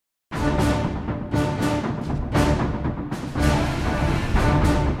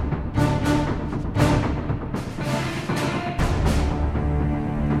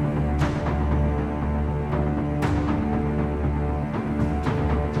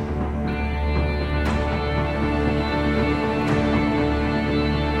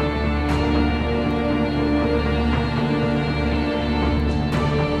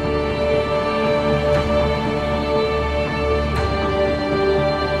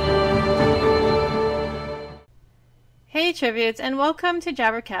Hey Tributes, and welcome to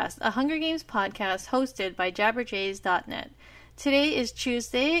JabberCast, a Hunger Games podcast hosted by JabberJays.net. Today is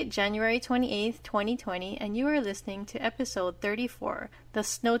Tuesday, January 28th, 2020, and you are listening to episode 34, The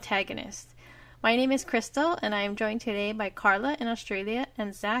Snowtagonist. My name is Crystal, and I am joined today by Carla in Australia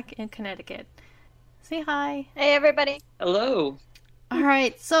and Zach in Connecticut. Say hi. Hey everybody. Hello.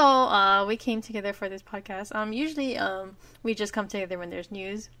 Alright, so we came together for this podcast. Usually we just come together when there's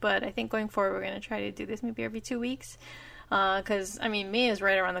news, but I think going forward we're going to try to do this maybe every 2 weeks. Because, May is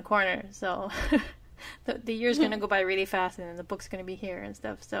right around the corner, so the year's going to go by really fast, and then the book's going to be here and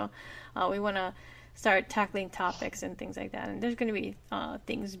stuff. So we want to start tackling topics and things like that. And there's going to be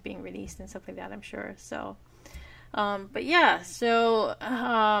things being released and stuff like that, I'm sure. So, but yeah, so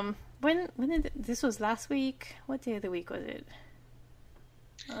when did this was last week? What day of the week was it?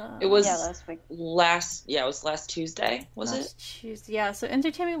 It was last week. it was last Tuesday, was it? Tuesday, yeah. So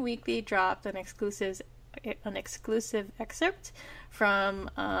Entertainment Weekly dropped an exclusive excerpt from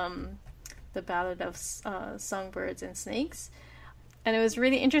the Ballad of Songbirds and Snakes. And it was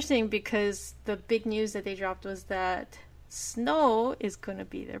really interesting because the big news that they dropped was that Snow is going to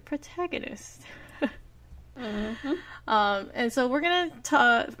be their protagonist. Mm-hmm. And so we're going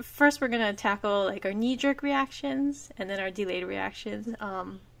to first we're going to tackle like our knee-jerk reactions and then our delayed reactions.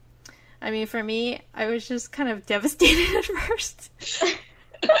 For me, I was just kind of devastated at first.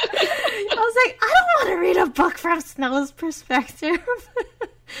 I was like, I don't want to read a book from Snow's perspective.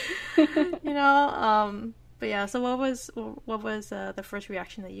 But yeah, so what was the first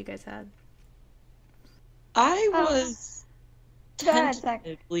reaction that you guys had? I was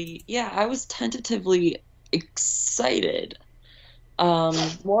tentatively excited.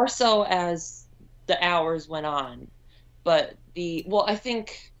 More so as the hours went on. But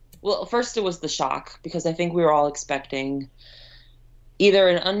first it was the shock, because I think we were all expecting either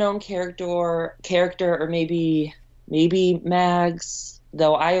an unknown character or maybe Mags,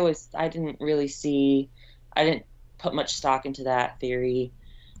 though I didn't put much stock into that theory.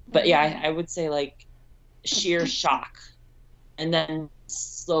 But yeah, I would say like sheer shock, and then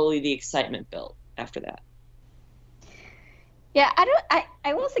slowly the excitement built after that. Yeah,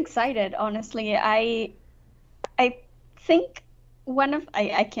 I was excited, honestly. I think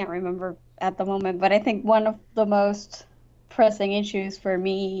I can't remember at the moment, but I think one of the most pressing issues for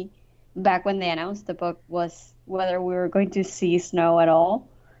me back when they announced the book was whether we were going to see Snow at all.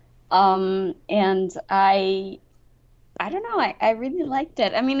 And I don't know, I really liked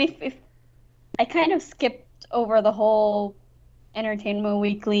it. If I kind of skipped over the whole Entertainment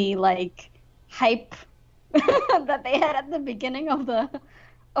Weekly like hype that they had at the beginning of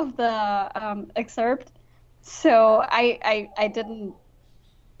the excerpt, so I didn't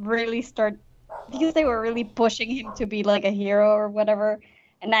really start, because they were really pushing him to be like a hero or whatever,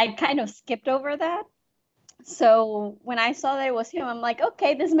 and I kind of skipped over that. So when I saw that it was him, I'm like,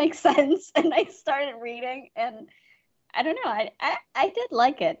 okay, this makes sense, and I started reading, and I don't know, I did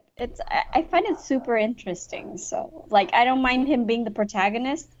like it. I find it super interesting. So like, I don't mind him being the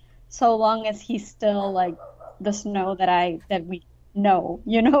protagonist so long as he's still like the Snow that we know,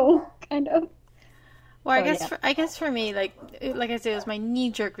 kind of. Well, I guess for me, like I said, it was my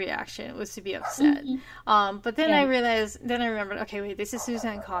knee-jerk reaction was to be upset. Mm-hmm. But then I remembered, okay, wait, this is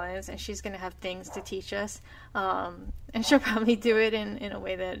Suzanne Collins, and she's going to have things to teach us. And she'll probably do it in a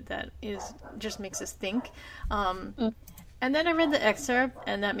way that just makes us think. And then I read the excerpt,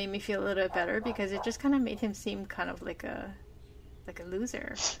 and that made me feel a little bit better, because it just kind of made him seem kind of like a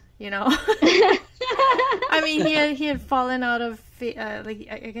loser, He had fallen out of,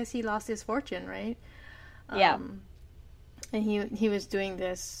 I guess he lost his fortune, right? Yeah. And he was doing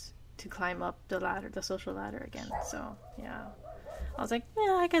this to climb up the ladder, the social ladder again. So yeah, I was like,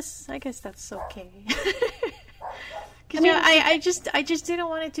 yeah, I guess that's okay. Because I just didn't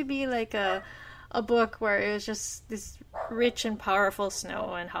want it to be like a book where it was just this rich and powerful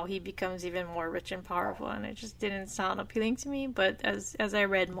Snow and how he becomes even more rich and powerful, and it just didn't sound appealing to me. But as I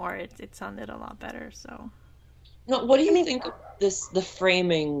read more, it sounded a lot better. So. No, what do you think of the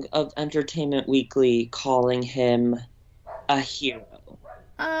framing of Entertainment Weekly calling him a hero?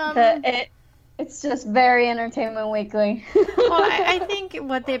 It's just very Entertainment Weekly. Well, I think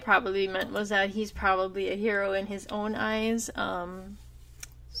what they probably meant was that he's probably a hero in his own eyes.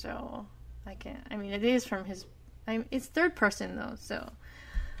 So I can't. It is from his. It's third person though, so.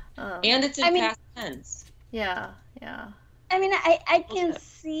 And it's in past tense. Yeah. I can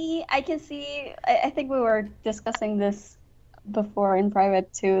see. I think we were discussing this before in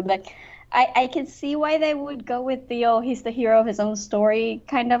private too. Like, I can see why they would go with he's the hero of his own story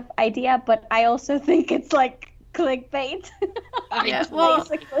kind of idea, but I also think it's like clickbait. Yeah, well,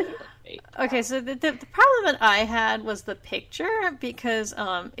 Okay, so the problem that I had was the picture because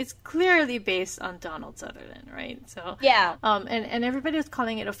it's clearly based on Donald Sutherland, right? So Yeah. and everybody was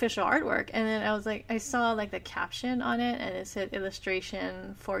calling it official artwork, and then I was like, I saw like the caption on it, and it said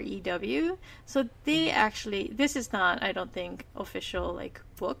illustration for EW. So they actually, this is not, I don't think, official like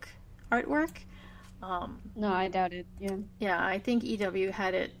book artwork. No, I doubt it. Yeah. Yeah, I think EW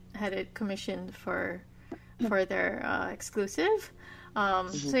had it commissioned for their exclusive.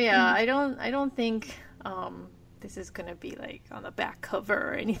 So yeah, I don't think this is gonna be like on the back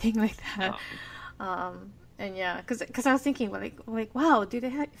cover or anything like that. And yeah, because I was thinking like wow, do they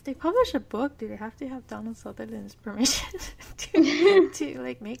have, if they publish a book, do they have to have Donald Sutherland's permission to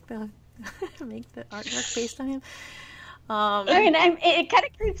like make the artwork based on him? I mean, it kind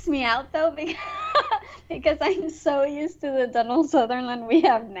of creeps me out though because I'm so used to the Donald Sutherland we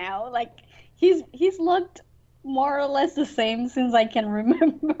have now. Like he's looked more or less the same since I can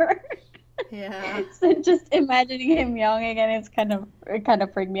remember. Yeah. So just imagining him young again, it kind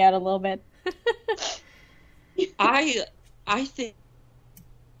of freaked me out a little bit. I think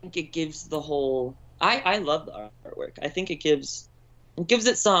it gives the whole. I love the artwork. I think it gives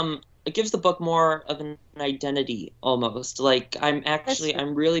the book more of an identity almost. Like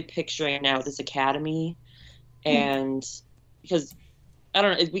I'm really picturing now this academy, and because I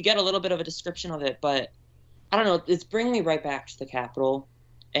don't know, we get a little bit of a description of it, but I don't know, it's bringing me right back to the Capitol,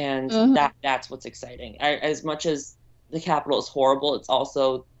 and that's what's exciting. As much as the Capitol is horrible, it's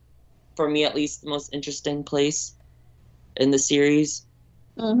also, for me at least, the most interesting place in the series.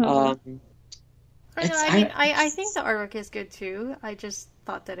 I think the artwork is good too. I just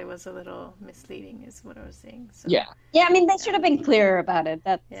thought that it was a little misleading, is what I was saying. So. Yeah. I mean, they should have been clearer about it.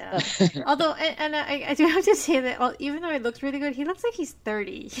 Although, and I do have to say that even though it looks really good, he looks like he's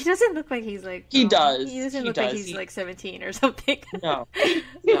 30. He doesn't look like he's like. He does. He doesn't look like he's like 17 or something. No.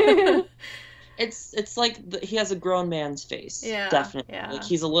 It's like he has a grown man's face. Yeah, definitely. Yeah. Like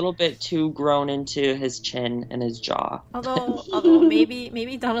he's a little bit too grown into his chin and his jaw. Although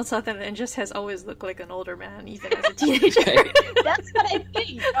maybe Donald Sutherland just has always looked like an older man, even as a teenager. That's what I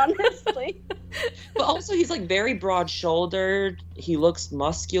think, honestly. But also, he's like very broad-shouldered. He looks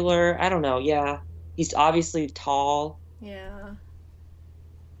muscular. I don't know. Yeah, he's obviously tall. Yeah.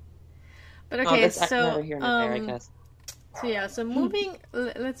 But okay, so neither here nor there, I guess. So yeah,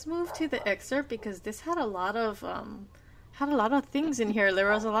 let's move to the excerpt because this had a lot of things in here. There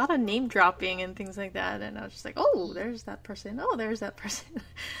was a lot of name dropping and things like that, and I was just like, oh, there's that person. Oh, there's that person.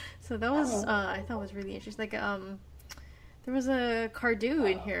 So that was I thought was really interesting. Like there was a Cardew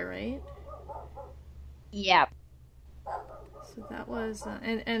in here, right? Yeah. So that was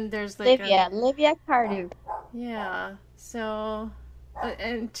and there's like Livia Cardew. Yeah. So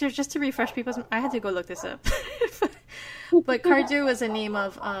and just to refresh people's, I had to go look this up. But Cardew was a name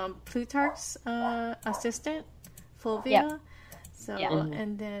of Plutarch's assistant, Fulvia. Yeah. So,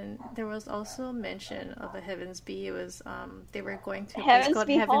 and then there was also mention of a Heavens Bee. It was they were going to a place called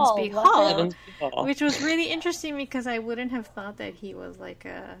Heavens Bee Hall, which was really interesting because I wouldn't have thought that he was like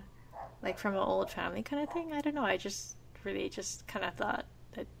from an old family kind of thing. I don't know. I just really just kind of thought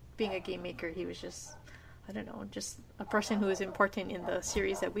that being a game maker, he was just, I don't know, just a person who was important in the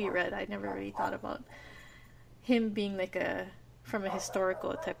series that we read. I never really thought about him being like from a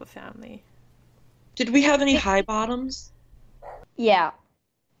historical type of family. Did we have any high bottoms? Yeah.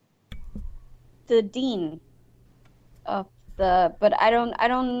 The dean of but I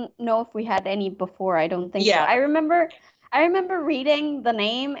don't know if we had any before. I don't think so. I remember reading the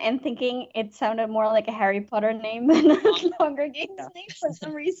name and thinking it sounded more like a Harry Potter name than a Hunger Games name for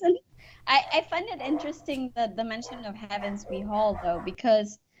some reason. I find it interesting that the mention of Heavens Bee Hall though,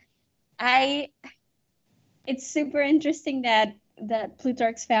 because it's super interesting that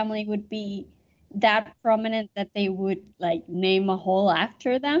Plutarch's family would be that prominent that they would like name a hall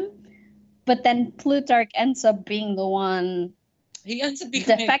after them, but then Plutarch ends up being the one. He ends up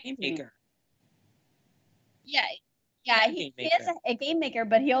becoming a game maker. Yeah, he is a game maker,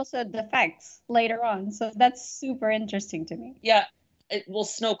 but he also defects later on. So that's super interesting to me. Yeah,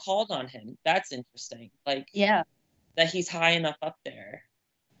 Snow called on him. That's interesting. Like, that he's high enough up there.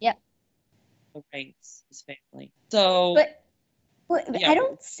 Yeah. Ranks his family. So, but I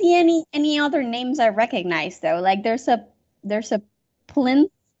don't see any other names I recognize though. Like there's a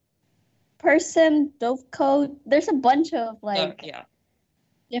plinth person, Dovecote. There's a bunch of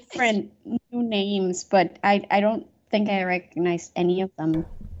different new names, but I don't think I recognize any of them.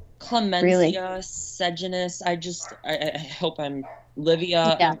 Clemencia, really. Sejanus. I hope I'm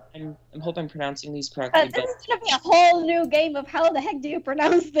Livia. Yeah. I hope I'm pronouncing these correctly. This is gonna be a whole new game of how the heck do you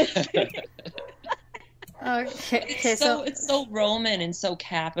pronounce this? Okay, so It's so Roman and so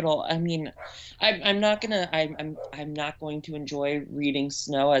capital. I mean, I'm not not going to enjoy reading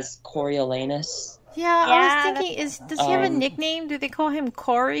Snow as Coriolanus. yeah, I was thinking, does he have a Um, nickname? Do they call him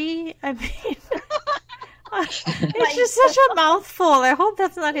Corey? I mean, it's just such a mouthful. I hope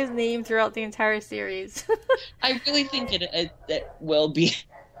that's not his name throughout the entire series. I really think it will be.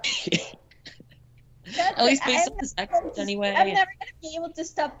 At least based on his excerpt, anyway. I'm never going to be able to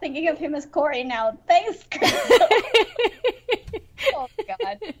stop thinking of him as Corey now. Thanks, Chris. Oh,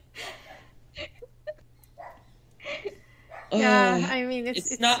 God. Yeah, I mean,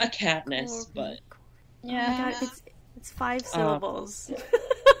 it's not a Katniss, but... Yeah. Oh, it's 5 syllables.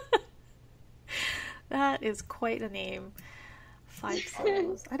 That is quite a name. 5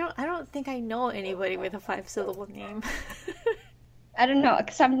 syllables. I don't think I know anybody with a 5-syllable name. I don't know,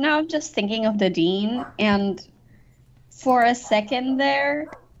 because I'm now just thinking of the Dean, and for a second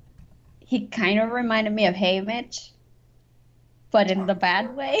there, he kind of reminded me of Haymitch, but in the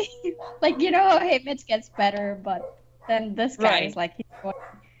bad way. Like, you know how Haymitch gets better, but then this guy is like...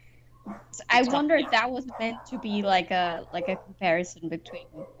 So I wonder if that was meant to be like a comparison between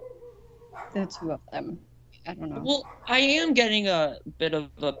the two of them. I don't know. Well, I am getting a bit of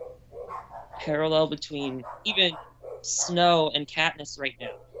a parallel between even Snow and Katniss right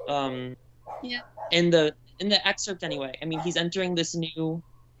now. Yeah. In the excerpt anyway. I mean, he's entering this new.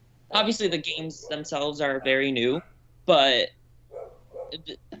 Obviously, the games themselves are very new, but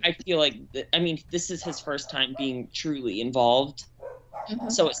I feel like this is his first time being truly involved. Mm-hmm.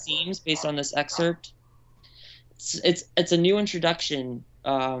 So it seems, based on this excerpt, it's a new introduction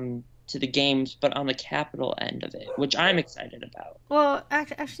to the games, but on the capital end of it, which I'm excited about. Well,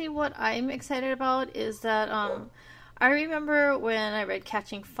 actually, what I'm excited about is that I remember when I read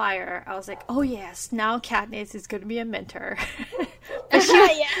Catching Fire, I was like, oh yes, now Katniss is going to be a mentor.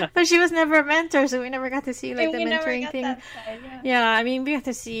 But she was never a mentor, so we never got to see like the mentoring thing. Yeah, I mean, we got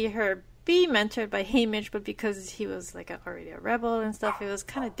to see her be mentored by Haymitch, but because he was like already a rebel and stuff, it was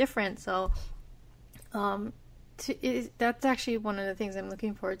kind of different. So, that's actually one of the things I'm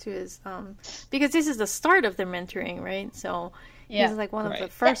looking forward to is because this is the start of their mentoring, right? So he's like one of the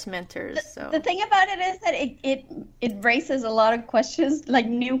first mentors. So the thing about it is that it raises a lot of questions, like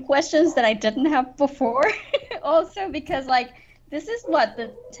new questions that I didn't have before. Also, because like this is what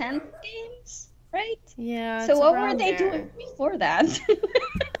the 10th games, right? Yeah. So what were they doing before that?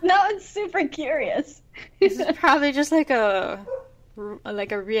 Now I'm super curious. This is probably just like a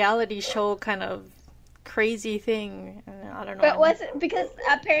reality show kind of crazy thing. I don't know. But was it because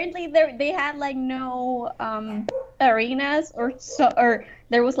apparently they had like no arenas or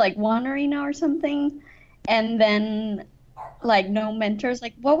there was like one arena or something, and then like no mentors.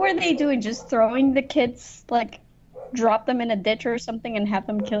 Like what were they doing? Just throwing the kids, like drop them in a ditch or something and have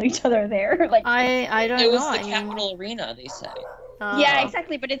them kill each other there? Like I don't know. It was the Capitol Arena, they say. Yeah,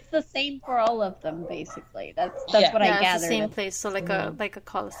 exactly, but it's the same for all of them, basically. That's what I gathered. It's the same place, so like a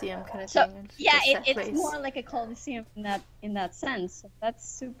coliseum kind of thing. It's more like a coliseum in that sense. So that's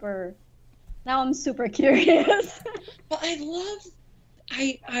super. Now I'm super curious. But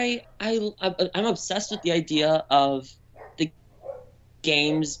I'm obsessed with the idea of the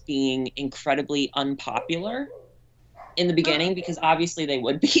games being incredibly unpopular in the beginning, because obviously they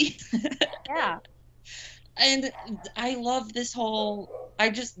would be. Yeah. And I love this whole.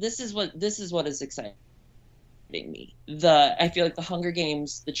 This is what is exciting me. I feel like the Hunger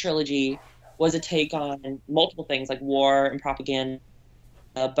Games, the trilogy, was a take on multiple things like war and propaganda,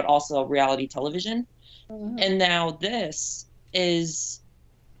 but also reality television. Mm-hmm. And now this is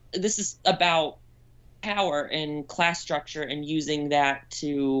about power and class structure and using that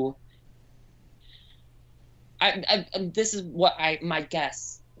to. This is what my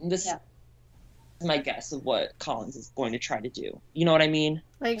guess. My guess of what Collins is going to try to do. You know what I mean?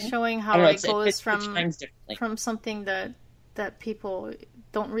 Like showing how it goes from something that people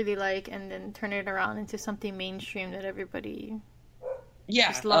don't really like, and then turn it around into something mainstream that everybody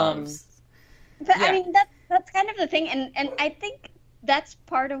just loves. But I mean that's kind of the thing, and I think that's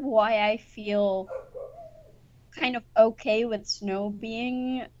part of why I feel kind of okay with Snow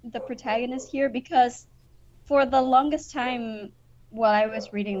being the protagonist here, because for the longest time while I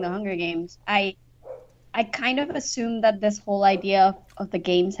was reading the Hunger Games, I kind of assumed that this whole idea of the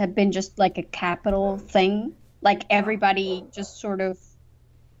games had been just like a capital thing. Like everybody just sort of,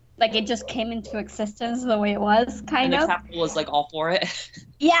 like it just came into existence the way it was, kind of. And the capital was like all for it.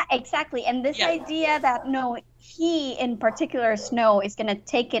 Yeah, exactly. And this idea that he in particular, Snow, is going to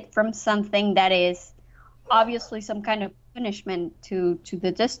take it from something that is obviously some kind of punishment to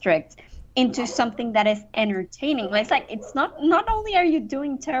the district into something that is entertaining. It's like, it's not only are you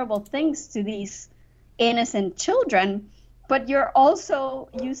doing terrible things to these innocent children, but you're also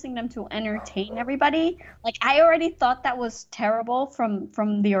using them to entertain everybody. Like, I already thought that was terrible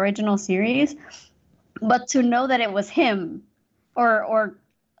from the original series, but to know that it was him, or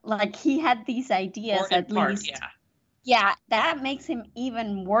like he had these ideas Or in at part, least. yeah. Yeah, that makes him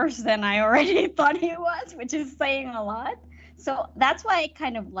even worse than I already thought he was, which is saying a lot. So that's why I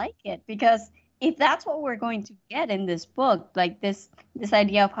kind of like it, because if that's what we're going to get in this book, like this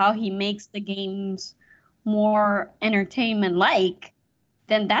idea of how he makes the games more entertainment like,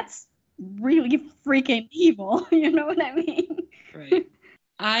 then that's really freaking evil. You know what I mean? Right.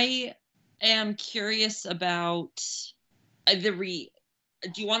 I am curious about do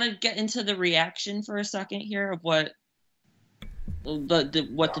you want to get into the reaction for a second here of what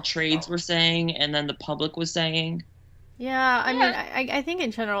what the trades were saying and then the public was saying? Yeah, I mean, I think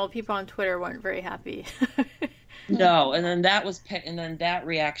in general, people on Twitter weren't very happy. No, and then that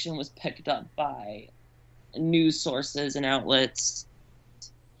reaction was picked up by news sources and outlets.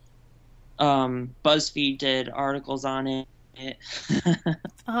 BuzzFeed did articles on it.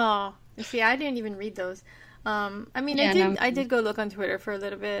 Oh, see, I didn't even read those. I mean, Yeah, I did go look on Twitter for a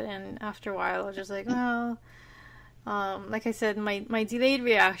little bit, and after a while, I was just like, well, like I said, my delayed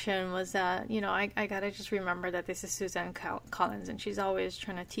reaction was that, I gotta just remember that this is Suzanne Collins, and she's always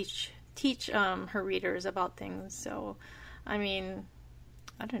trying to teach her readers about things. So, I mean,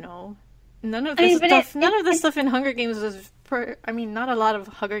 I don't know. None of the stuff in Hunger Games was. Not a lot of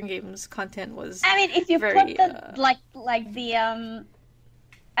Hunger Games content was. I mean, if you very, put the like the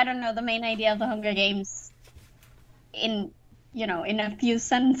I don't know, the main idea of the Hunger Games in a few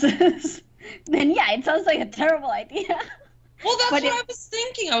sentences, then yeah, it sounds like a terrible idea. Well, that's what I was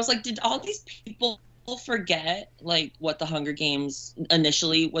thinking. I was like, did all these people forget like what the Hunger Games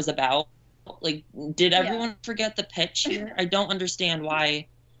initially was about? Like, did everyone forget the pitch here? I don't understand why.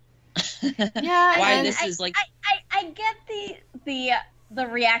 Yeah, why this is like. I get the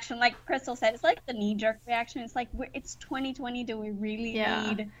reaction, like Crystal said. It's like the knee-jerk reaction. It's like, it's 2020. Do we really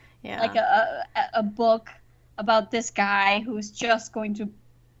need like a book about this guy who's just going to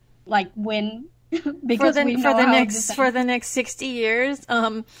like win because for the next 60 years?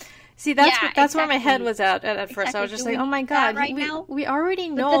 See, that's where my head was at first. I was just like, oh my god, we already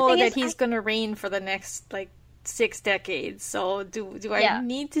know that he's going to reign for the next like 6 decades. So do I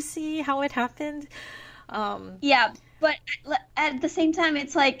need to see how it happened? Yeah, but at the same time,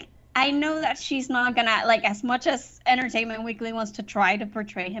 it's like, I know that she's not gonna, like, as much as Entertainment Weekly wants to try to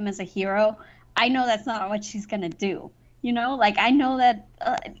portray him as a hero, I know that's not what she's gonna do. Like, I know that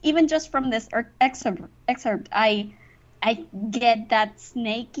even just from this excerpt, I get that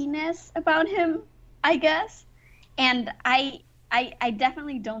snakiness about him, I guess, and I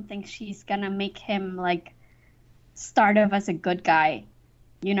definitely don't think she's gonna make him like start off as a good guy.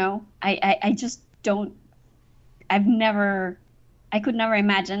 I just don't. I could never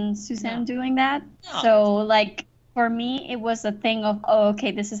imagine Suzanne doing that. No. So, like, for me, it was a thing of, oh,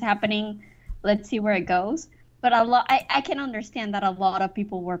 okay, this is happening. Let's see where it goes. But I can understand that a lot of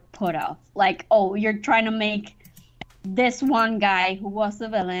people were put off. Like, oh, you're trying to make this one guy who was the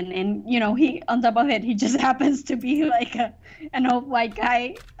villain, and, he, on top of it, he just happens to be like an old white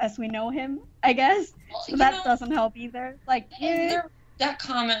guy as we know him, I guess. Well, so that doesn't help either. Like, that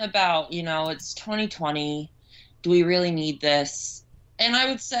comment about, it's 2020. Do we really need this? And I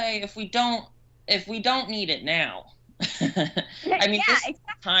would say if we don't need it now, I mean, this is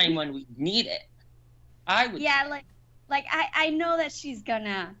the time when we need it. I would. Yeah, like I know that she's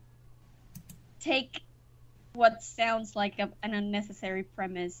gonna take what sounds like an unnecessary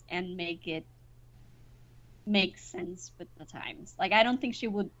premise and make it make sense with the times. Like, I don't think she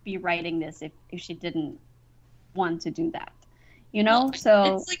would be writing this if she didn't want to do that.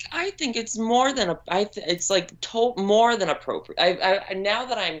 So it's like, I think it's more than it's like more than appropriate. Now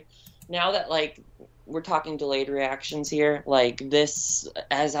that like we're talking delayed reactions here, like this,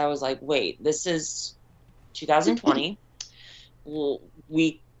 as I was like, wait, this is 2020. Well,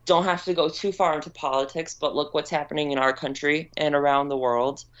 we don't have to go too far into politics, but look what's happening in our country and around the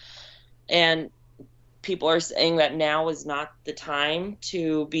world. And people are saying that now is not the time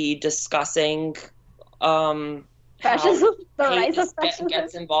to be discussing fascism, the rise of fascism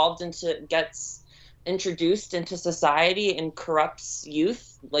gets introduced into society and corrupts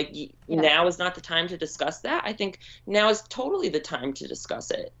youth. Like, now is not the time to discuss that. I think now is totally the time to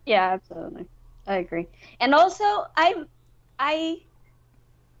discuss it. Yeah, absolutely. I agree. And also, I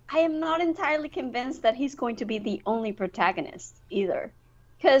am not entirely convinced that he's going to be the only protagonist either,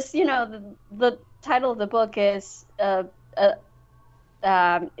 because the title of the book is it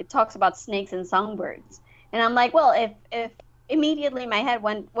talks about snakes and songbirds. And I'm like, well, if immediately my head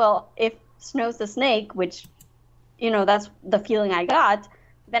went, well, if Snow's the snake, which, that's the feeling I got,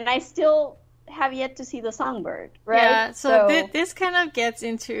 then I still have yet to see the songbird, right? Yeah, so this kind of gets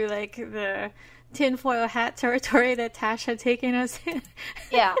into like the tinfoil hat territory that Tash had taken us in.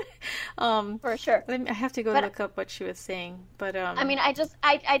 Yeah, for sure. I have to go look up what she was saying, but I mean, I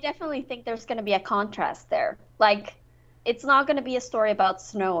definitely think there's going to be a contrast there. Like, it's not going to be a story about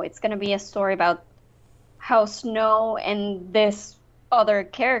Snow. It's going to be a story about how Snow and this other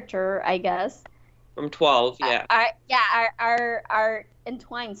character, I guess, from 12, yeah, are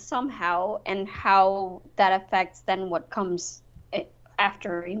entwined somehow, and how that affects then what comes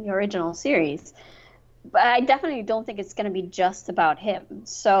after in the original series. But I definitely don't think it's going to be just about him.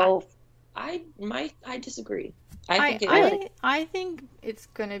 So I disagree. I think it's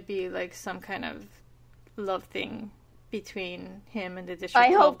going to be like some kind of love thing between him and the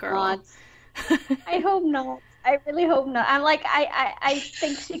District 12 girl. Not. I hope not. I really hope not. I'm like, I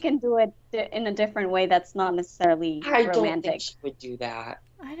think she can do it in a different way that's not necessarily romantic. I don't think she would do that.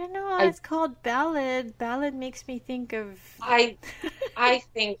 I don't know. It's called ballad. Ballad makes me think of. I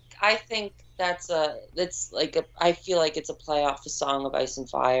think it's like I feel like it's a play off the Song of Ice and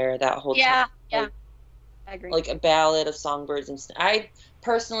Fire. That whole time. I agree. Like a ballad of songbirds and I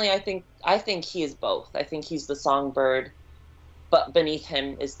think he is both. I think he's the songbird, but beneath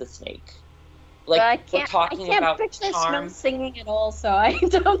him is the snake. Like, we're talking about picture charm. Snow singing at all, so I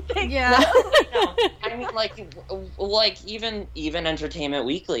don't think. Yeah. No. I mean, like even Entertainment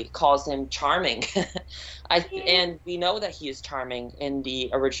Weekly calls him charming. And we know that he is charming in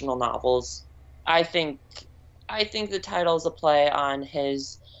the original novels. I think the title is a play on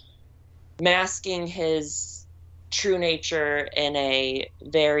his masking his true nature in a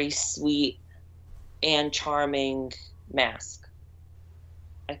very sweet and charming mask.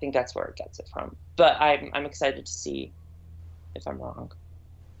 I think that's where it gets it from. But I'm excited to see if I'm wrong.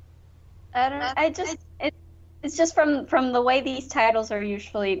 I don't know. It's just from the way these titles are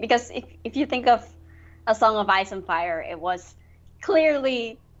usually, because if you think of A Song of Ice and Fire, it was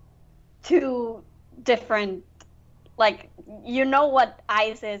clearly two different, like, you know what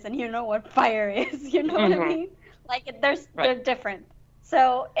ice is and you know what fire is. You know what I mean? Like, they're different.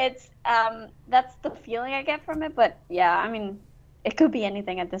 So it's that's the feeling I get from it. But yeah, I mean, it could be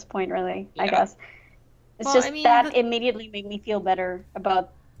anything at this point, really. Yeah. I guess it's that immediately made me feel better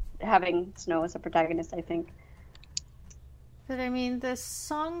about having Snow as a protagonist, I think. But I mean, the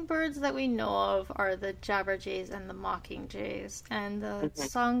songbirds that we know of are the Jabberjays and the Mockingjays, and the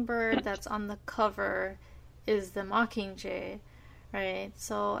songbird that's on the cover is the Mockingjay, right?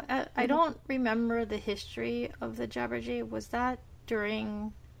 So I don't remember the history of the Jabberjay. Was that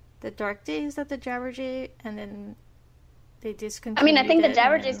during the Dark Days that the Jabberjay, and then they discontinued? I mean, I think the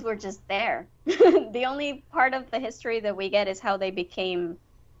Jabberjays were just there. The only part of the history that we get is how they became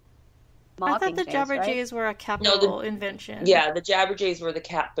Mockingjays. I thought the Jabberjays were a capital invention. Yeah, the Jabberjays were the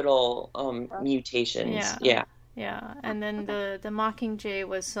capital mutations. Yeah. Yeah, and then the Mockingjay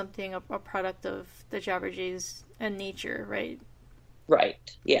was something, a product of the Jabberjays and nature, right?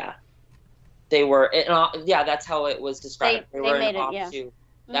 Right, yeah. They were, that's how it was described. They were an offshoot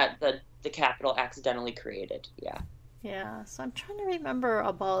that the capital accidentally created, yeah. Yeah, so I'm trying to remember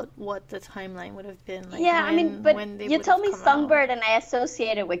about what the timeline would have been like. Yeah, but you told me Songbird and I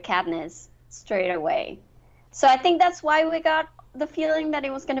associated with Katniss straight away. So I think that's why we got the feeling that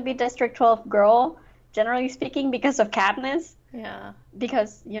it was going to be District 12 girl, generally speaking, because of Katniss. Yeah.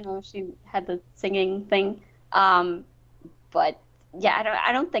 Because, she had the singing thing. But yeah,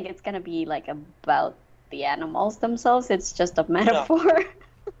 I don't think it's going to be like about the animals themselves. It's just a metaphor.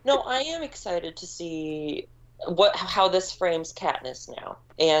 No, I am excited to see how this frames Katniss now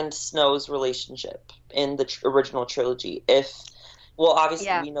and Snow's relationship in the original trilogy. Obviously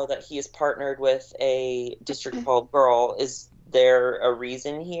we know that he is partnered with a District 12 girl. Is there a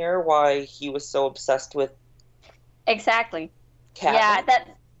reason here why he was so obsessed with Exactly. Katniss? Yeah,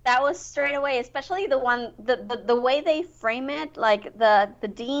 that was straight away, especially the one the way they frame it, like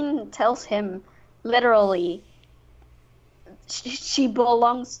the dean tells him literally she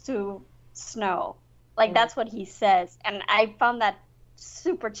belongs to Snow. Like, that's what he says. And I found that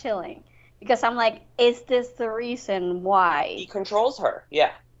super chilling. Because I'm like, is this the reason why? He controls her,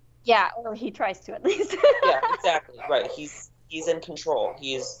 yeah. Yeah, or he tries to, at least. Yeah, exactly. Right. He's in control.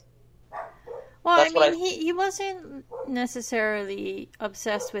 Well, he wasn't necessarily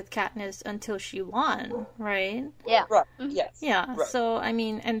obsessed with Katniss until she won, right? Yeah. Right, yes. Yeah, right. So,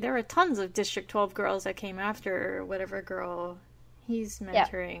 and there were tons of District 12 girls that came after whatever girl he's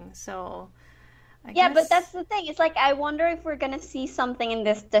mentoring, so... I guess... but that's the thing. It's like, I wonder if we're going to see something in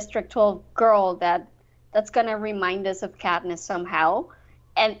this District 12 girl that's going to remind us of Katniss somehow.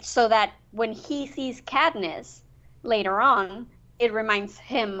 and so that when he sees Katniss later on, it reminds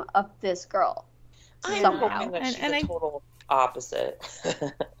him of this girl. I'm Somehow. hoping that she's And the total opposite.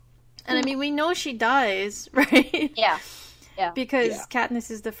 And I mean, we know she dies, right? Yeah. Yeah. Because Yeah.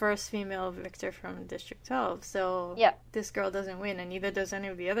 Katniss is the first female victor from District 12, so Yeah. this girl doesn't win, and neither does any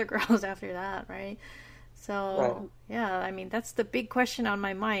of the other girls after that, right? So, Right. yeah, I mean, that's the big question on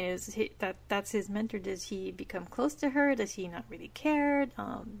my mind, is that's his mentor. Does he become close to her? Does he not really care?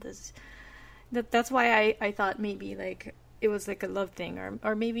 That's why I thought maybe, like, it was like a love thing,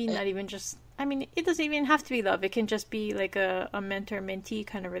 or maybe not even just, I mean, it doesn't even have to be love. It can just be like a mentor-mentee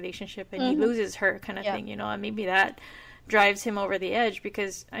kind of relationship, and he loses her kind of thing, and maybe that drives him over the edge,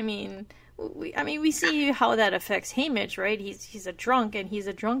 because, I mean, we see how that affects Haymitch, right? He's a drunk, and he's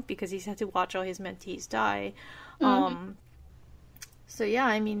a drunk because he's had to watch all his mentees die. So yeah,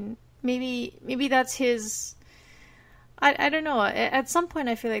 I mean, maybe that's his. I don't know. At some point,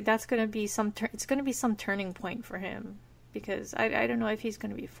 I feel like that's going to be it's going to be some turning point for him, because I don't know if he's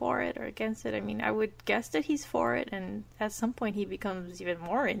going to be for it or against it. I mean, I would guess that he's for it, and at some point he becomes even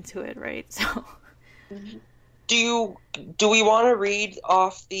more into it, right? So. Do we want to read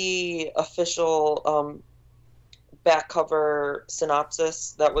off the official back cover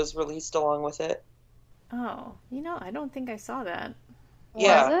synopsis that was released along with it? Oh, I don't think I saw that.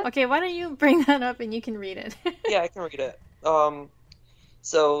 Yeah. Was it? Okay, why don't you bring that up and you can read it? Yeah, I can read it.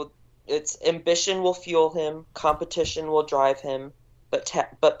 So it's ambition will fuel him, competition will drive him,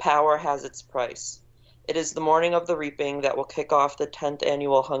 but power has its price. It is the morning of the reaping that will kick off the 10th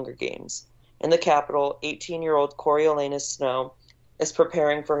annual Hunger Games. In the capital, 18-year-old Coriolanus Snow is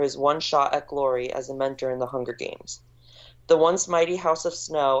preparing for his one shot at glory as a mentor in the Hunger Games. The once mighty House of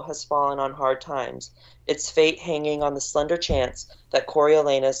Snow has fallen on hard times, its fate hanging on the slender chance that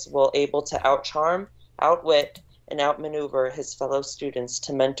Coriolanus will able to outcharm, outwit, and outmaneuver his fellow students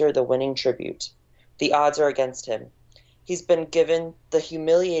to mentor the winning tribute. The odds are against him. He's been given the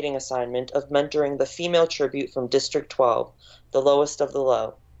humiliating assignment of mentoring the female tribute from District 12, the lowest of the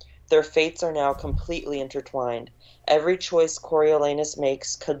low. Their fates are now completely intertwined. Every choice Coriolanus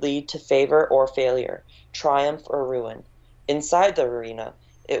makes could lead to favor or failure, triumph or ruin. Inside the arena,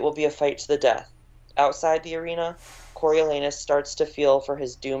 it will be a fight to the death. Outside the arena, Coriolanus starts to feel for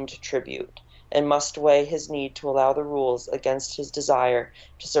his doomed tribute, and must weigh his need to allow the rules against his desire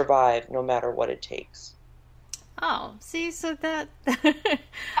to survive no matter what it takes. Oh, see, so that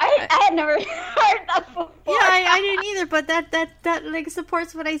I had never heard that before. yeah, I didn't either, but that like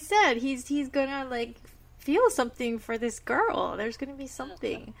supports what I said. He's gonna like feel something for this girl. There's gonna be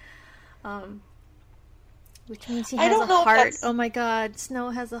something, which means he has a heart. Oh my God,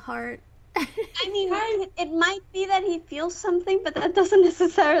 Snow has a heart. I mean, it might be that he feels something, but that doesn't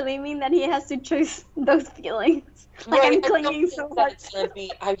necessarily mean that he has to choose those feelings. Like, Right, I'm clinging so much. It's gonna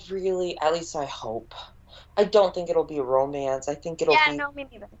be, at least I hope. I don't think it'll be a romance. I think it'll be. No, me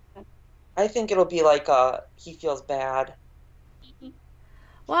neither. I think it'll be like he feels bad.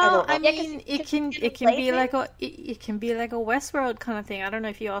 Well, I I don't know. mean, Yeah, it can be like a Westworld kind of thing. I don't know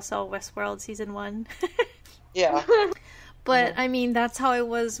if you all saw Westworld season 1. Yeah. But I mean, that's how it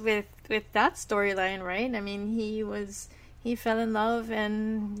was with that storyline, right? I mean, he fell in love,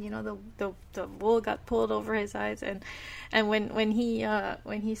 and the wool got pulled over his eyes, and when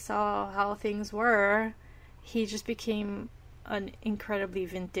he saw how things were, he just became an incredibly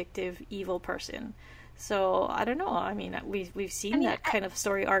vindictive, evil person. So I don't know. I mean, we've seen that kind of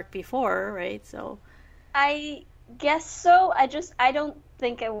story arc before, right? So I guess so. I don't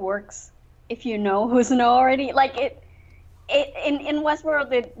think it works if you know who's Snow already. Like it in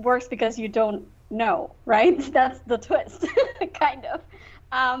Westworld, it works because you don't know, right? That's the twist, kind of.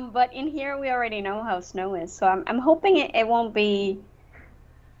 But in here, we already know how Snow is, so I'm hoping it won't be.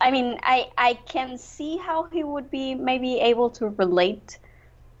 I mean, I can see how he would be maybe able to relate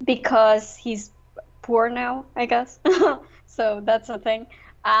because he's poor now, I guess. So that's a thing.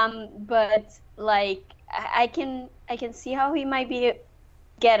 But like I can see how he might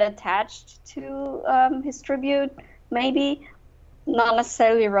get attached to his tribute, maybe not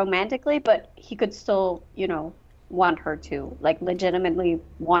necessarily romantically, but he could still, want her to, like, legitimately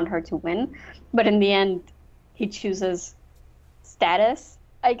want her to win. But in the end, he chooses status,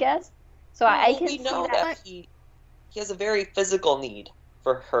 I guess. So I can we know see that. he has a very physical need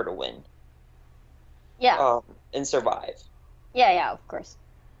for her to win. Yeah. And survive. Yeah, of course.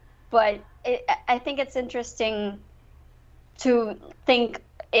 But I think it's interesting to think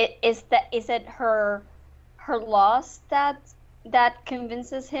is it her loss that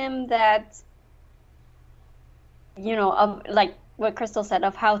convinces him that, of like what Crystal said,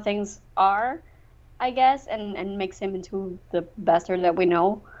 of how things are, I guess, and makes him into the bastard that we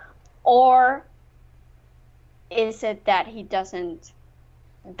know? Or is it that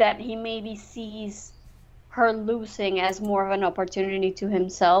that he maybe sees her losing as more of an opportunity to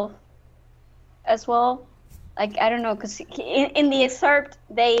himself as well? Like, I don't know, because in the excerpt,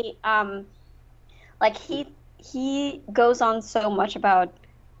 they, like, he goes on so much about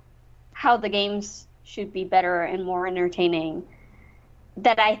how the games should be better and more entertaining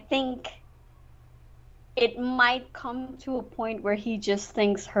that I think it might come to a point where he just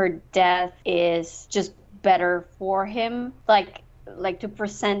thinks her death is just better for him, like to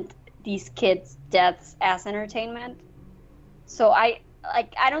present these kids' deaths as entertainment. So I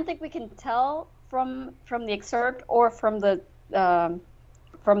don't think we can tell from the excerpt or from the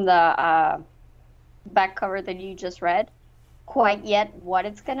back cover that you just read quite yet what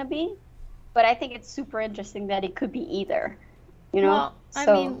it's gonna be, but I think it's super interesting that it could be either. You know? Well, I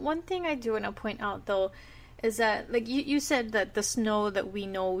mean, one thing I do want to point out, though, is that, like, you said that the Snow that we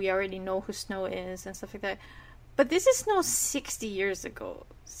know, we already know who Snow is and stuff like that. But this is Snow 60 years ago.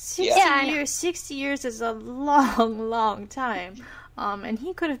 60 years is a long, long time. And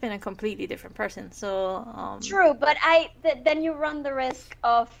he could have been a completely different person. So true, but then you run the risk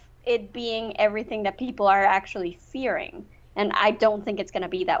of it being everything that people are actually fearing. And I don't think it's going to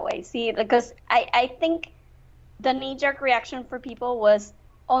be that way. See, because I think the knee-jerk reaction for people was,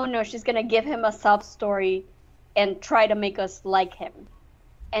 oh no, she's going to give him a sob story and try to make us like him.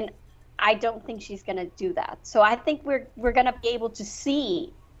 And I don't think she's going to do that. So I think we're going to be able to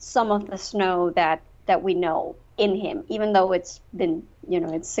see some of the Snow that we know in him, even though it's been,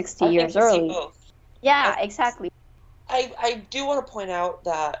 it's 60 years early. Yeah, exactly. I do want to point out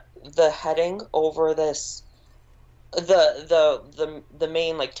that the heading over this, the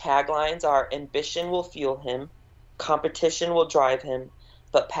main like taglines are: ambition will fuel him, competition will drive him,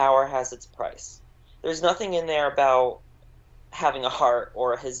 but power has its price. There's nothing in there about having a heart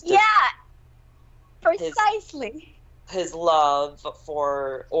or precisely his love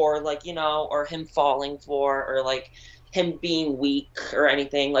for, or like, or him falling for, or like him being weak or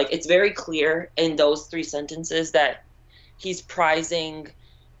anything. Like, it's very clear in those 3 sentences that he's prizing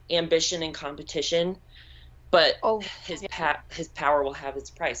ambition and competition, but his power will have its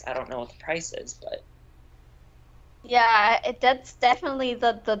price. I don't know what the price is, but yeah, that's definitely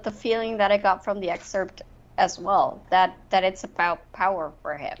the feeling that I got from the excerpt as well, that it's about power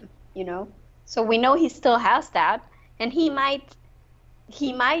for him, So we know he still has that, and he might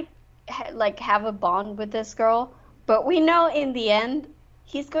like have a bond with this girl, but we know in the end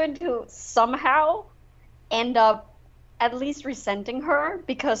he's going to somehow end up at least resenting her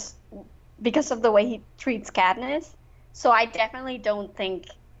because of the way he treats Katniss. So I definitely don't think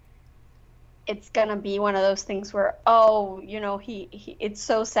it's gonna be one of those things where, he it's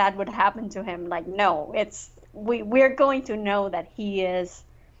so sad what happened to him. Like, no, we're going to know that he is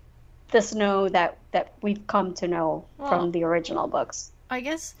the Snow that we've come to know from the original books. I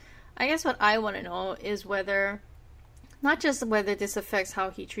guess what I want to know is not just whether this affects how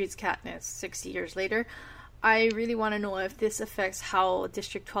he treats Katniss 60 years later. I really want to know if this affects how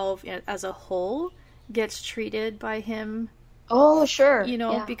District 12 as a whole gets treated by him. Oh, sure.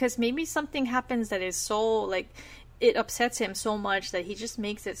 Because maybe something happens that is so, like, it upsets him so much that he just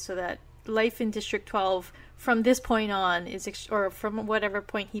makes it so that life in District 12 from this point on or from whatever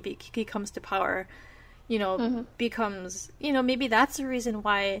point he comes to power, becomes, maybe that's the reason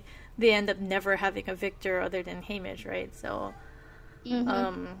why they end up never having a victor other than Haymitch, right? So,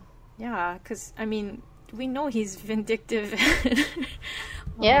 yeah, because, I mean, we know he's vindictive.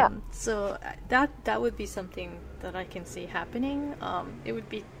 Yeah. So that would be something that I can see happening. It would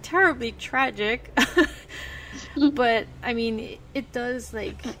be terribly tragic. But, I mean, it does,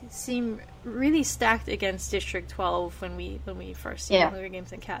 like, seem really stacked against District 12 when we first see Hunger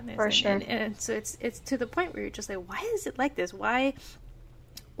Games and Katniss. For sure. And so it's to the point where you're just like, why is it like this? Why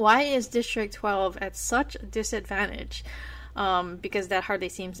is District 12 at such a disadvantage? Because that hardly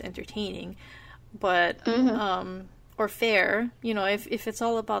seems entertaining. But, or fair, if it's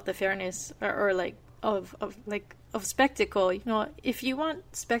all about the fairness or like, of spectacle, if you want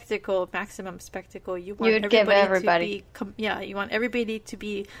spectacle, maximum spectacle, you want everybody to be, you want everybody to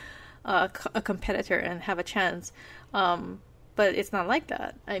be a competitor and have a chance. But it's not like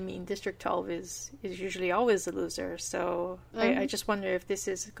that. I mean, District 12 is usually always a loser. So I just wonder if this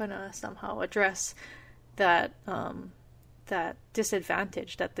is gonna somehow address that that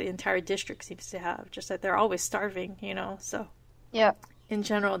disadvantage that the entire district seems to have, just that they're always starving, so in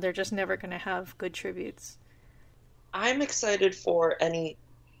general they're just never going to have good tributes. I'm excited for any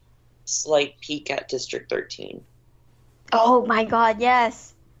slight peek at District 13. Oh my god,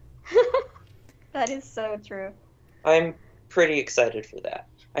 yes. That is so true. I'm pretty excited for that.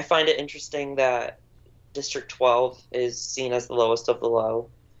 I find it interesting that District 12 is seen as the lowest of the low.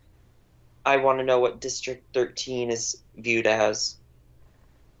 I want to know what District 13 is viewed as,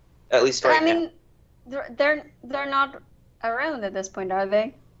 at least right now. They're not around at this point, are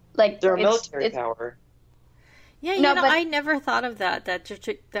they? Like They're a military power. Yeah, you know, I never thought of that.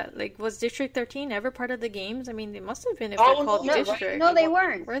 Was District 13 ever part of the games? I mean, they must have been if they're called District. Right? No, they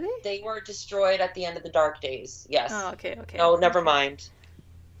weren't. Were they? They were destroyed at the end of the Dark Days. Yes. Oh, okay. No, never mind.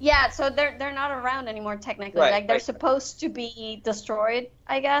 Yeah, so they're not around anymore technically. Right, like they're supposed to be destroyed,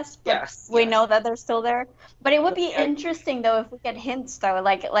 I guess. But yes. We know that they're still there. But it would be interesting though if we get hints though,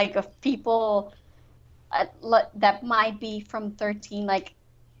 like of people that might be from 13, like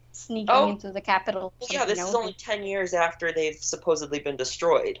sneaking into the capital. Well, yeah, this is only 10 years after they've supposedly been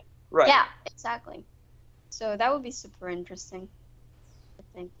destroyed. Right. Yeah, exactly. So that would be super interesting, I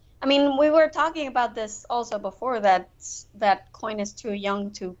think. I mean, we were talking about this also before, that Coin is too young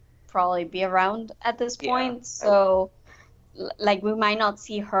to probably be around at this point. So, like, we might not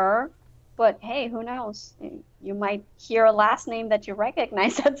see her, but hey, who knows? You might hear a last name that you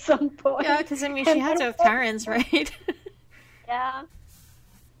recognize at some point. Yeah, because, I mean, she had to have parents, right? Yeah.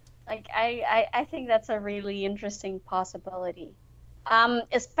 Like, I think that's a really interesting possibility.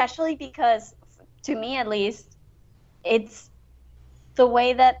 Especially because, to me at least, it's the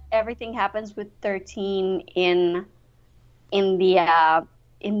way that everything happens with 13 in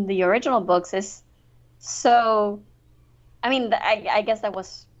the original books is so. I mean, I guess that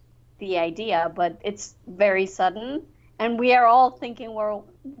was the idea, but it's very sudden, and we are all thinking, well,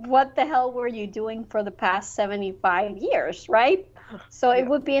 what the hell were you doing for the past 75 years, right? So it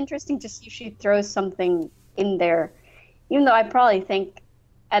would be interesting to see if she throws something in there, even though I probably think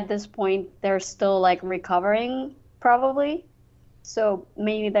at this point they're still like recovering, probably. So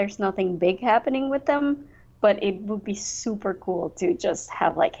maybe there's nothing big happening with them, but it would be super cool to just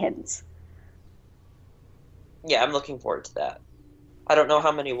have like hints. Yeah, I'm looking forward to that. I don't know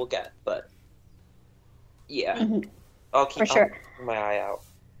how many we'll get, but yeah, I'll keep my eye out.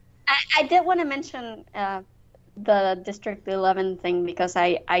 I did want to mention the District 11 thing because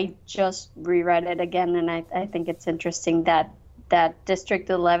I just reread it again, and I think it's interesting that District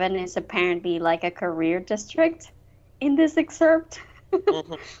 11 is apparently like a career district in this excerpt,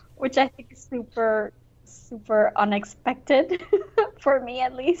 which I think is super, super unexpected for me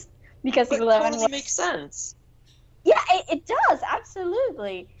at least, because but 11 totally makes sense. Yeah, it does,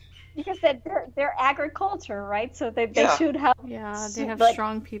 absolutely, because they're agriculture, right? So they should have they have like,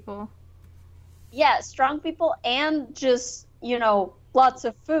 strong people. Yeah, strong people and just lots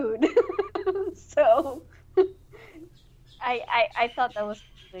of food. So I thought that was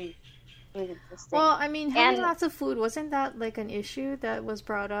really interesting. Well, I mean, having lots of food, wasn't that like an issue that was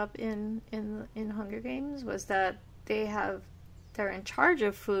brought up in Hunger Games? Was that they're in charge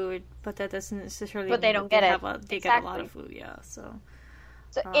of food, but that doesn't necessarily mean they don't get it. They get a lot of food, So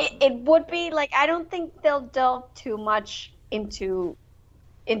it would be like, I don't think they'll delve too much into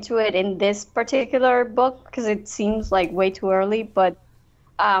it in this particular book because it seems like way too early, but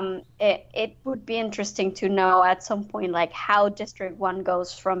it would be interesting to know at some point like how District 1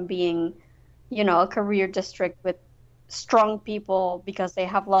 goes from being a career district with strong people because they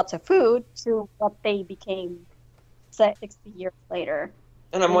have lots of food to what they became 60 years later.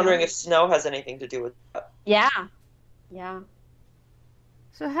 And I'm wondering if Snow has anything to do with that. Yeah.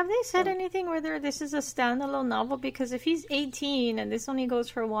 So have they said anything whether this is a standalone novel? Because if he's 18 and this only goes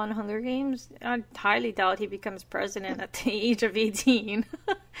for one Hunger Games, I highly doubt he becomes president at the age of 18.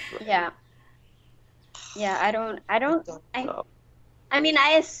 Yeah, I don't know. I mean,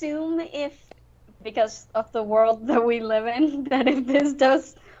 I assume because of the world that we live in, that if this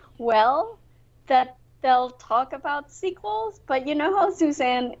does well, that they'll talk about sequels. But you know how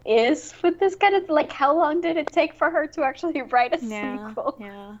Suzanne is with this kind of, like, how long did it take for her to actually write a sequel?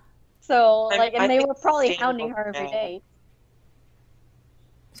 Yeah. So, they were probably hounding her every day.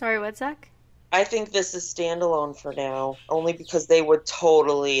 Sorry, what's that? I think this is standalone for now, only because they would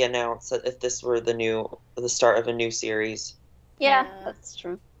totally announce that if this were the start of a new series. Yeah, that's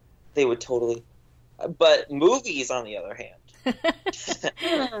true. They would totally. But movies, on the other hand.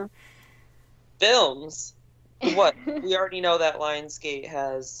 Films. What? We already know that Lionsgate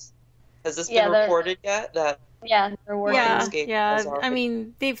has this been reported yet? That they're working. Lionsgate has I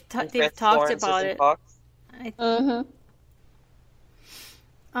mean, they've talked about it.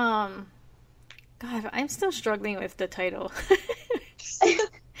 God, I'm still struggling with the title.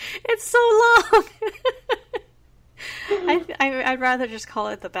 It's so long. I'd rather just call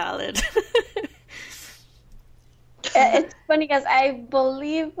it The Ballad. It's funny because I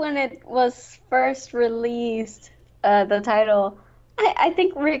believe when it was first released, the title, I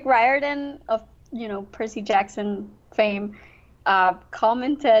think Rick Riordan of, Percy Jackson fame,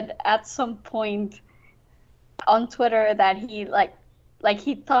 commented at some point on Twitter that he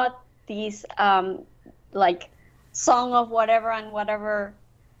he thought these like Song of whatever and whatever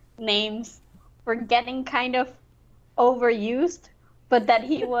names were getting kind of overused, but that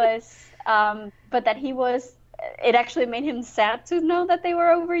he was it actually made him sad to know that they were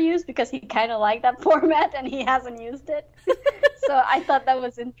overused because he kind of liked that format and he hasn't used it. So I thought that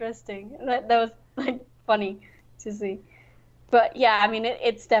was interesting. That was like funny to see. But yeah, I mean,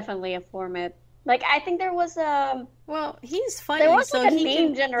 it's definitely a format. Like, I think there was Well, he's funny. there was so like a he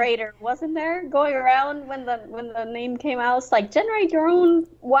name generator, wasn't there, going around when the name came out? It's like, generate your own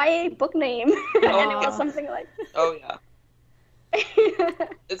YA book name, and it was something like. Oh yeah.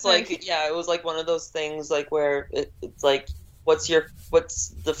 It's like, it was like one of those things like where it's like, what's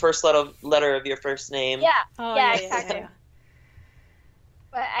the first letter of your first name? Yeah. Oh, yeah, yeah, exactly. yeah.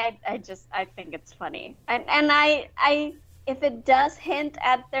 But I think it's funny, and I if it does hint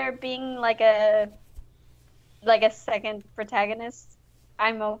at there being like a second protagonist,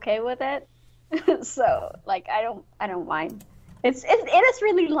 I'm okay with it. So like I don't mind. It is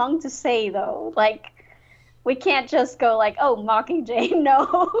really long to say though. Like, we can't just go like, oh, Mockingjay.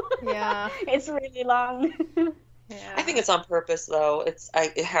 No. Yeah. It's really long. Yeah. I think it's on purpose, though.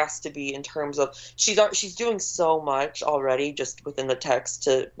 It has to be in terms of she's doing so much already just within the text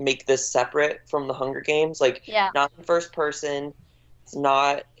to make this separate from the Hunger Games. Like, not in first person. It's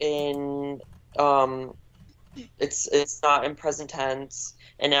not in it's not in present tense.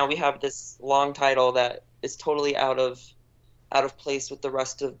 And now we have this long title that is totally out of place with the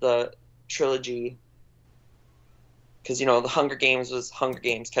rest of the trilogy. Because, the Hunger Games was Hunger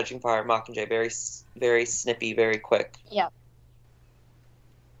Games, Catching Fire, Mockingjay, very, very snippy, very quick. Yeah.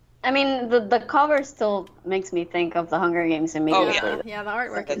 I mean, the cover still makes me think of the Hunger Games immediately. Oh, yeah. Yeah, the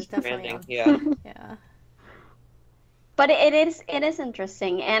artwork is definitely on. Yeah. Yeah. But it is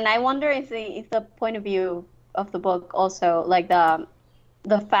interesting, and I wonder if the point of view of the book also, like the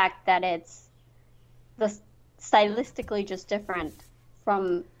fact that it's stylistically just different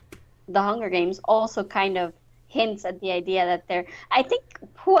from the Hunger Games also kind of hints at the idea that I think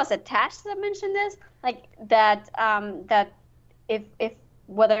who was attached that mentioned this, like that if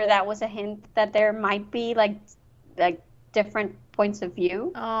whether that was a hint that there might be like different points of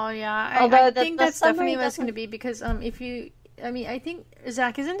view. Oh yeah, Although I think that's definitely what it's doesn't- going to be because I think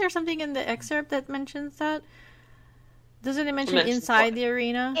Zach, isn't there something in the excerpt that mentions that? Doesn't it mention inside the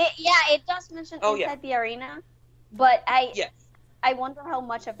arena? It does mention inside the arena, but I wonder how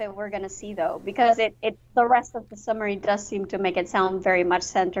much of it we're gonna see though, because the rest of the summary does seem to make it sound very much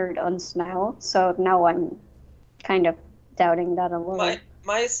centered on Snow. So now I'm kind of doubting that a little.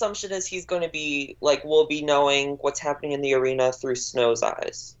 My assumption is he's going to be like, we'll be knowing what's happening in the arena through Snow's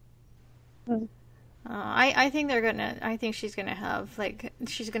eyes. I think she's gonna have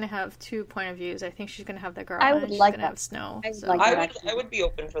 2 point of views. I think she's gonna have the girl I and would she's like gonna that. have Snow. I would be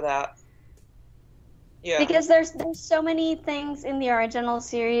open for that. Yeah. Because there's so many things in the original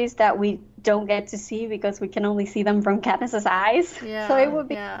series that we don't get to see because we can only see them from Katniss's eyes. Yeah, So it would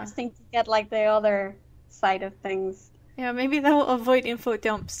be interesting to get like the other side of things. Yeah, maybe that will avoid info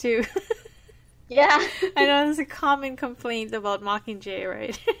dumps too. Yeah. I know there's a common complaint about Mockingjay,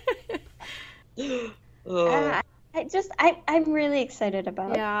 right? I'm really excited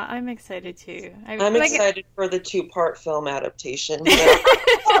about it. Yeah, I'm excited too. I'm excited for the 2-part film adaptation.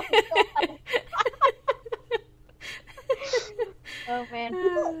 Oh man,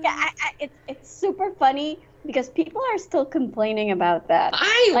 it's super funny because people are still complaining about that.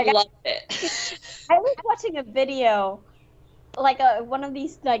 I love it. I was watching a video, like one of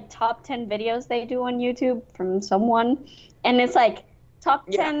these like top 10 videos they do on YouTube from someone, and it's like top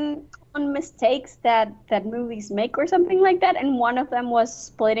 10 common mistakes that movies make or something like that, and one of them was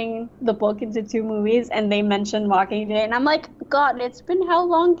splitting the book into 2 movies, and they mentioned Mockingjay, and I'm like, God, it's been how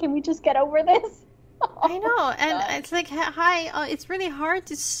long? Can we just get over this? I know, and it's like, it's really hard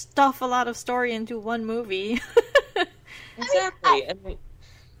to stuff a lot of story into one movie. Exactly.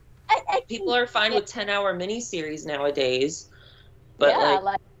 People are fine with 10-hour miniseries nowadays, but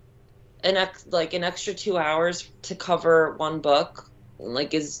an extra 2 hours to cover one book,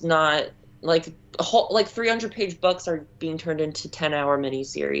 is not a whole 300-page books are being turned into 10-hour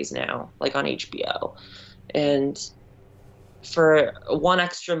miniseries now, on HBO, and for one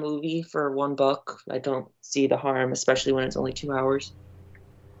extra movie for one book, I don't see the harm, especially when it's only 2 hours.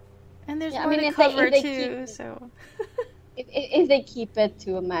 And there's more to cover too, so. If they keep it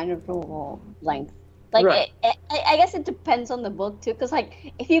to a manageable length, Like, Right. I guess it depends on the book too, because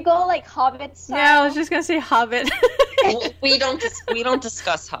like if you go like Hobbit style, Yeah, I was just gonna say Hobbit. Well, we don't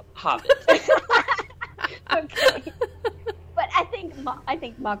discuss Hobbit. okay. But I think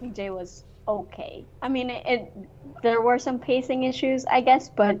Mockingjay was okay. I mean, there were some pacing issues, I guess,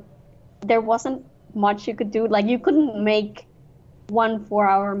 but there wasn't much you could do. Like, you couldn't make 1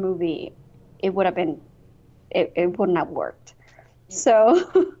 4-hour movie. It would have been, it wouldn't have worked.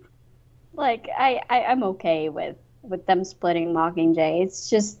 So, like, I'm okay with them splitting Mockingjay. It's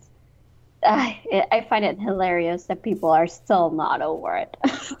just, I find it hilarious that people are still not over it.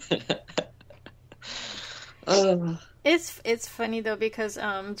 It's funny though, because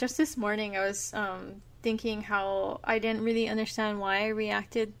just this morning I was thinking how I didn't really understand why I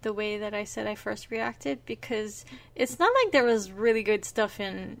reacted the way that I said I first reacted, because it's not like there was really good stuff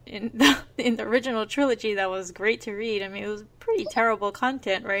in the original trilogy that was great to read. I mean, it was pretty terrible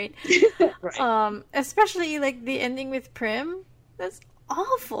content, right? Right. Especially like the ending with Prim. That's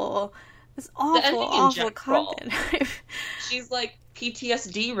awful. That's awful, ending in awful general. content. She's like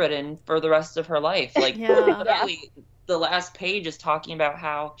PTSD ridden for the rest of her life. Like, Yeah. literally, the last page is talking about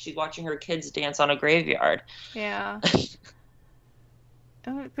how she's watching her kids dance on a graveyard. Yeah.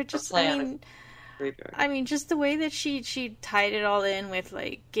 But just, Play on a graveyard. I mean, just the way that she tied it all in with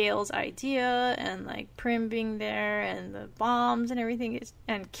like Gail's idea and like Prim being there and the bombs and everything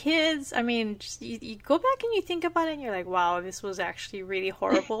and kids. I mean, just you go back and you think about it and you're like, wow, this was actually really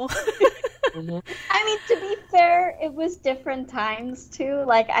horrible. Mm-hmm. I mean, to be fair, it was different times too.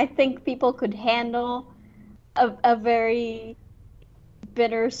 Like, I think people could handle a very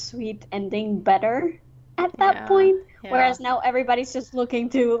bittersweet ending better at that point. Yeah. Whereas now everybody's just looking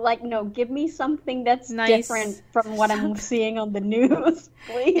to, like, no, give me something that's Nice. different from what I'm seeing on the news,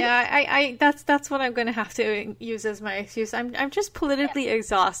 please. Yeah, I that's what I'm gonna have to use as my excuse. I'm just politically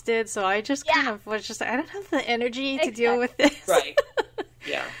exhausted, so I just kind of was just like, I don't have the energy to deal with this. Right.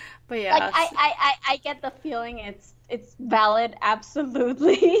 Yeah. But yeah, Like, I get the feeling it's valid,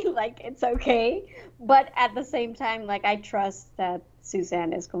 absolutely. Like, it's okay. But at the same time, like, I trust that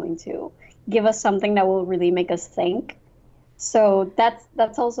Suzanne is going to give us something that will really make us think. So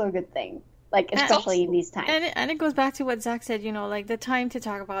that's also a good thing. Like, especially in these times. And it goes back to what Zach said, you know, like the time to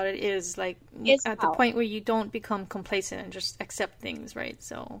talk about it is like It's at the point where you don't become complacent and just accept things, right?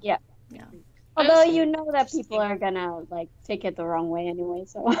 So Yeah. yeah. Although you know that people are gonna like take it the wrong way anyway,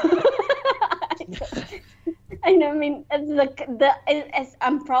 so I know. I mean,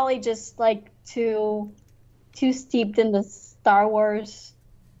 I'm probably just like too steeped in the Star Wars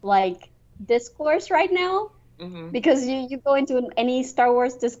like discourse right now, Mm-hmm. because you go into any Star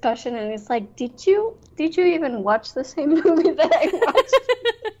Wars discussion and it's like, did you even watch the same movie that I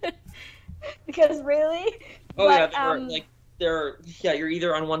watched? Because really, Oh but, yeah, you're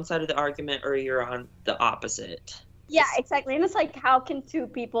either on one side of the argument or you're on the opposite. yeah, exactly. And it's like, how can two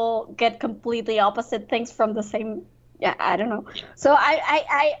people get completely opposite things from the same? Yeah, I don't know. So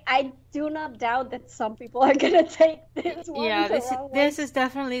I do not doubt that some people are gonna take this one. Yeah, the wrong way. this is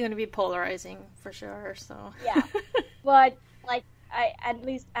definitely going to be polarizing for sure. So Yeah, but like at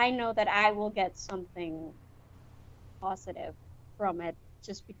least I know that I will get something positive from it,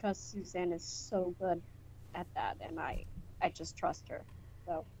 just because Suzanne is so good at that, and I just trust her.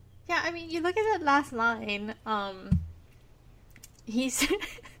 So yeah, I mean, you look at that last line. He's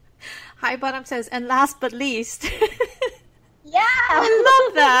High Bottom says, and last but least. yeah, I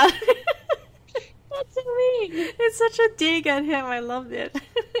love that. That's amazing. It's such a dig at him. I loved it.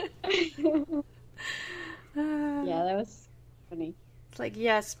 Yeah, that was funny. It's like,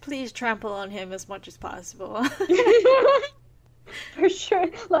 yes, please trample on him as much as possible. For sure.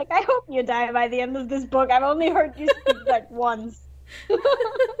 Like, I hope you die by the end of this book. I've only heard you speak like once.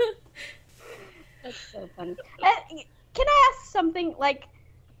 That's so funny. Can I ask something? Like,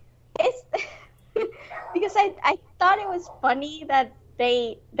 it's because I thought it was funny that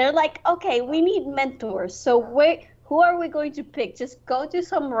they're like, okay, we need mentors. So who are we going to pick? Just go to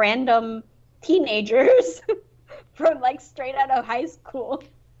some random teenagers from like straight out of high school.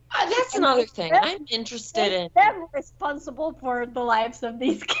 That's another thing. I'm interested in. They're responsible for the lives of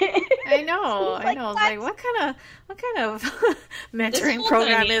these kids. I know. Like, It's like, what kind of This mentoring whole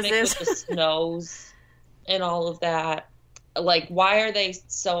program is dynamic this? with the Snows and all of that. Like, why are they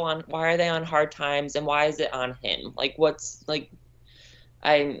on hard times, and why is it on him? Like, what's like?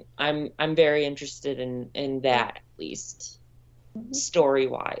 I'm very interested in that, at least story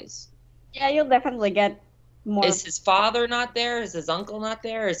wise. Yeah, you'll definitely get more. Is his father not there? Is his uncle not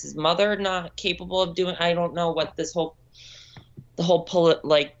there? Is his mother not capable of doing? I don't know what this whole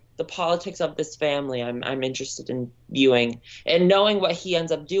the politics of this family. I'm interested in viewing and knowing what he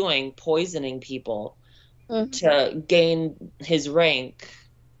ends up doing, poisoning people. to gain his rank,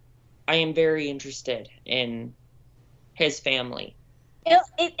 I am very interested in his family.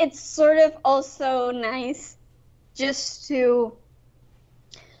 It's sort of also nice just to,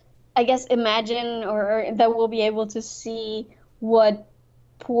 I guess, imagine or that we'll be able to see what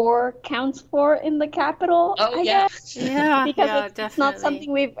poor counts for in the capital, I guess. Yeah, Because it's not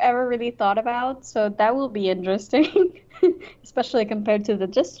something we've ever really thought about, so that will be interesting, especially compared to the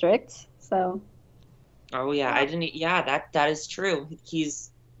districts. So. Oh yeah, I didn't. Yeah, that is true.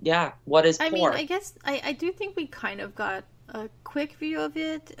 What is poor? I mean, I guess I do think we kind of got a quick view of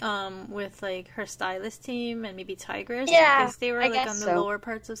it with like her stylist team and maybe Tigress, because they were like on the lower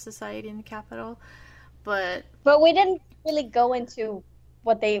parts of society in the capital. But we didn't really go into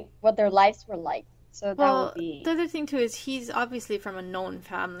what their lives were like. So that would be the other thing too is he's obviously from a known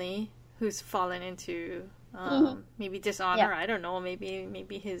family who's fallen into maybe dishonor. Yeah. I don't know.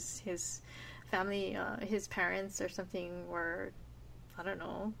 Maybe his family, his parents or something were, I don't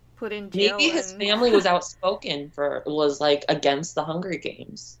know, put in jail. Maybe his family was outspoken was like against the Hunger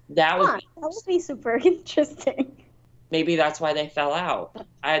Games. That would be super interesting. Maybe that's why they fell out.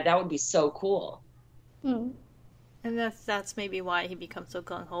 That would be so cool. Hmm. And that's maybe why he becomes so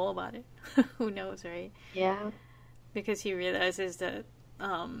gung-ho about it. Who knows, right? Yeah. Because he realizes that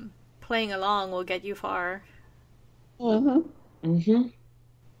playing along will get you far. Mm-hmm. Mm-hmm.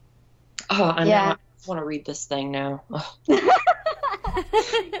 Oh, I just want to read this thing now.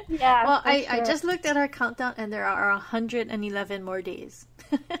 Yeah. Well, I just looked at our countdown, and there are 111 more days.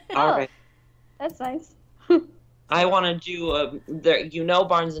 All right. That's nice. I want to do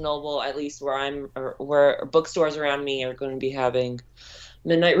Barnes and Noble, at least where bookstores around me are going to be having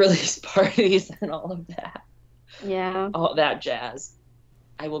midnight release parties and all of that. Yeah. All that jazz.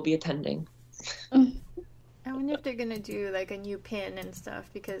 I will be attending. I wonder if they're going to do like a new pin and stuff,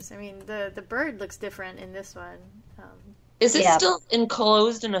 because I mean the bird looks different in this one. Is it still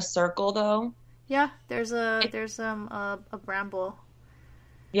enclosed in a circle though? Yeah, there's a bramble.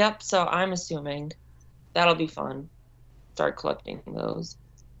 Yep, so I'm assuming that'll be fun. Start collecting those.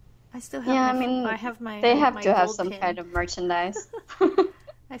 I still have. I have my. They have my to have gold some pin. kind of merchandise.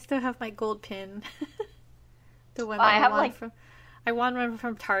 I still have my gold pin. The one I won one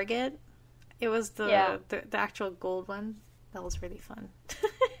from Target. It was the actual gold one. That was really fun.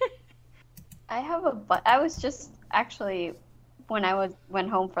 I was just actually when I went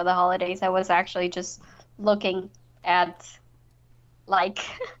home for the holidays, I was actually just looking at like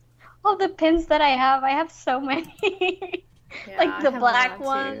all the pins that I have. I have so many. Like the black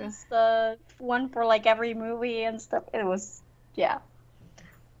ones, the one for like every movie and stuff. It was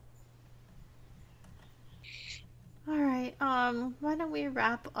All right. Why don't we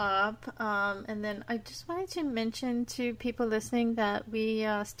wrap up? And then I just wanted to mention to people listening that we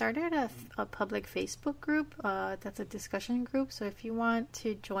started a public Facebook group. That's a discussion group. So if you want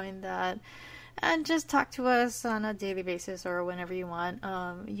to join that and just talk to us on a daily basis or whenever you want,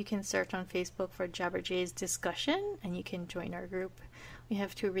 you can search on Facebook for JabberJay's Discussion, and you can join our group. We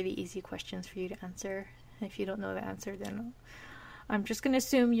have 2 really easy questions for you to answer. And if you don't know the answer, then I'm just going to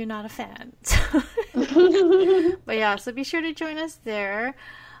assume you're not a fan. But yeah, so be sure to join us there.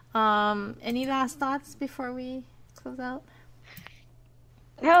 Any last thoughts before we close out?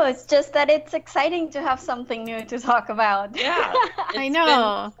 No, it's just that it's exciting to have something new to talk about. Yeah, I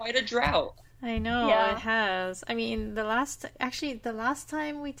know. Been quite a drought. I know, it has. I mean, the last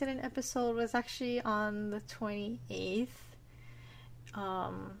time we did an episode was actually on the 28th.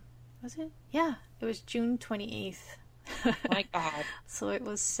 Was it? Yeah, it was June 28th. My God. So it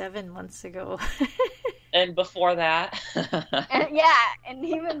was 7 months ago. And before that. and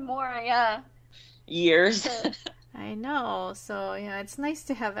even more, Years. I know. So, it's nice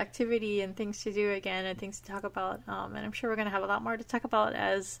to have activity and things to do again and things to talk about. And I'm sure we're going to have a lot more to talk about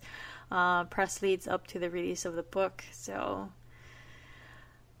as press leads up to the release of the book. So,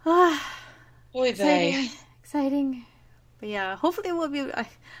 exciting. But yeah, hopefully we'll be...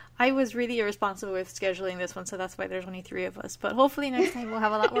 I was really irresponsible with scheduling this one, so that's why there's only 3 of us. But hopefully next time we'll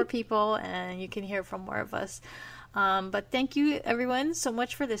have a lot more people and you can hear from more of us. But thank you, everyone, so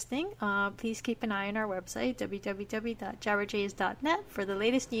much for listening. Please keep an eye on our website, www.jabberjays.net, for the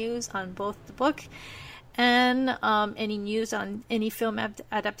latest news on both the book and any news on any film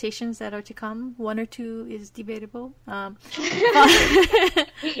adaptations that are to come. 1 or 2 is debatable.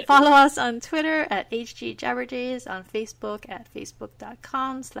 Follow us on Twitter at HGJabberJays, on Facebook at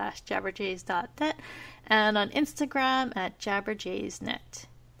facebook.com/jabberjays.net, and on Instagram at jabberjaysnet.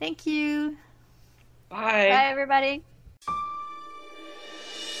 Thank you. Bye. Bye, everybody.